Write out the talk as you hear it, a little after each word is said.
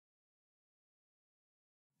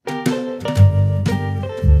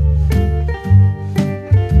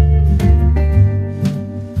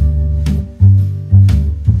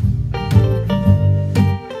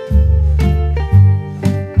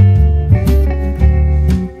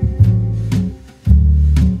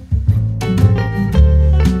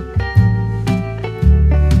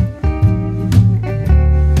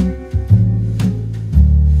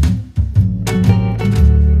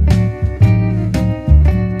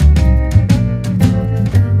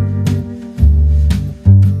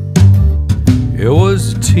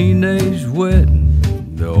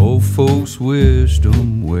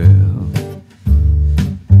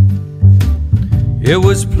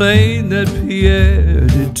was plain that Pierre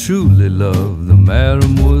did truly love the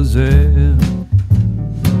mademoiselle.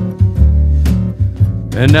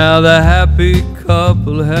 And now the happy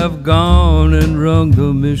couple have gone and rung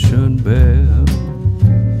the mission bell.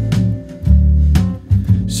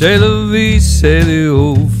 C'est la vie, say the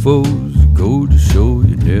old folks, go to show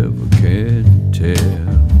you never can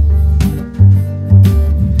tell.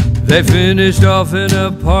 They finished off an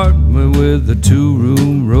apartment with a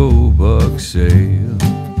 2-room Roebuck sale.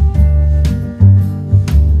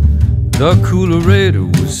 The coolerator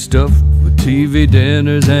was stuffed with TV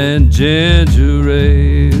dinners and ginger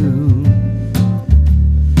ale.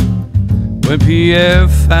 When Pierre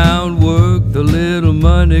found work, the little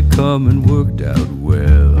money coming worked out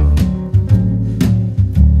well.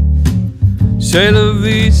 C'est la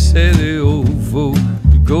vie, say the old folk,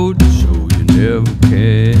 you go to show you never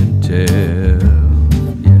can tell.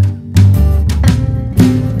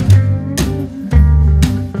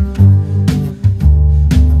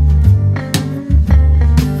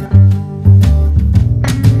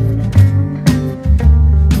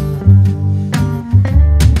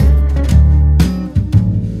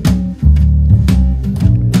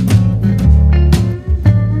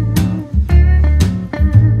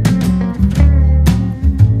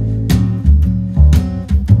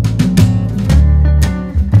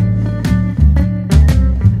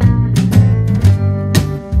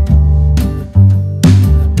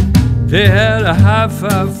 They had a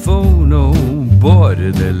hi-fi phone, oh boy,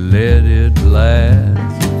 did they let it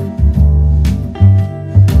last.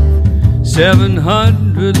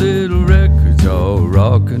 700 little records, all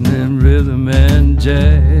rockin' in rhythm and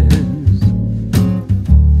jazz.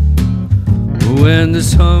 When the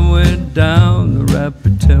sun went down, the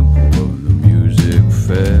rapid tempo of the music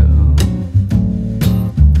fell.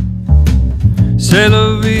 C'est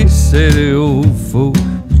la vie, say the old folk,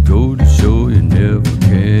 go to show you never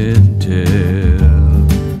can tell.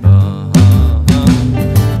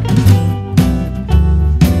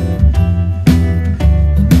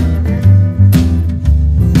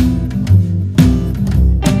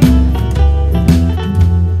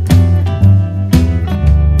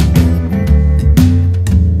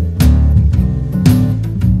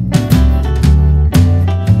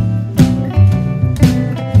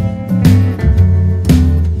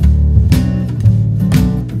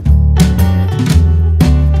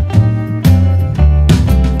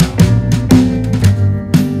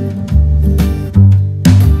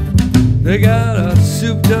 They got a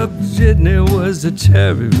souped up jitney, was a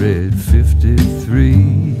cherry red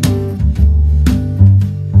 53.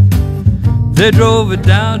 They drove it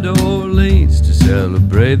down to Orleans to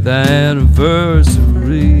celebrate the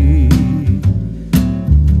anniversary.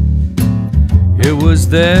 It was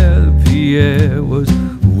there that Pierre was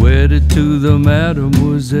wedded to the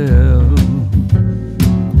mademoiselle.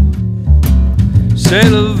 C'est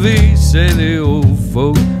la vie, say the old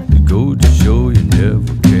folk, to go to show you never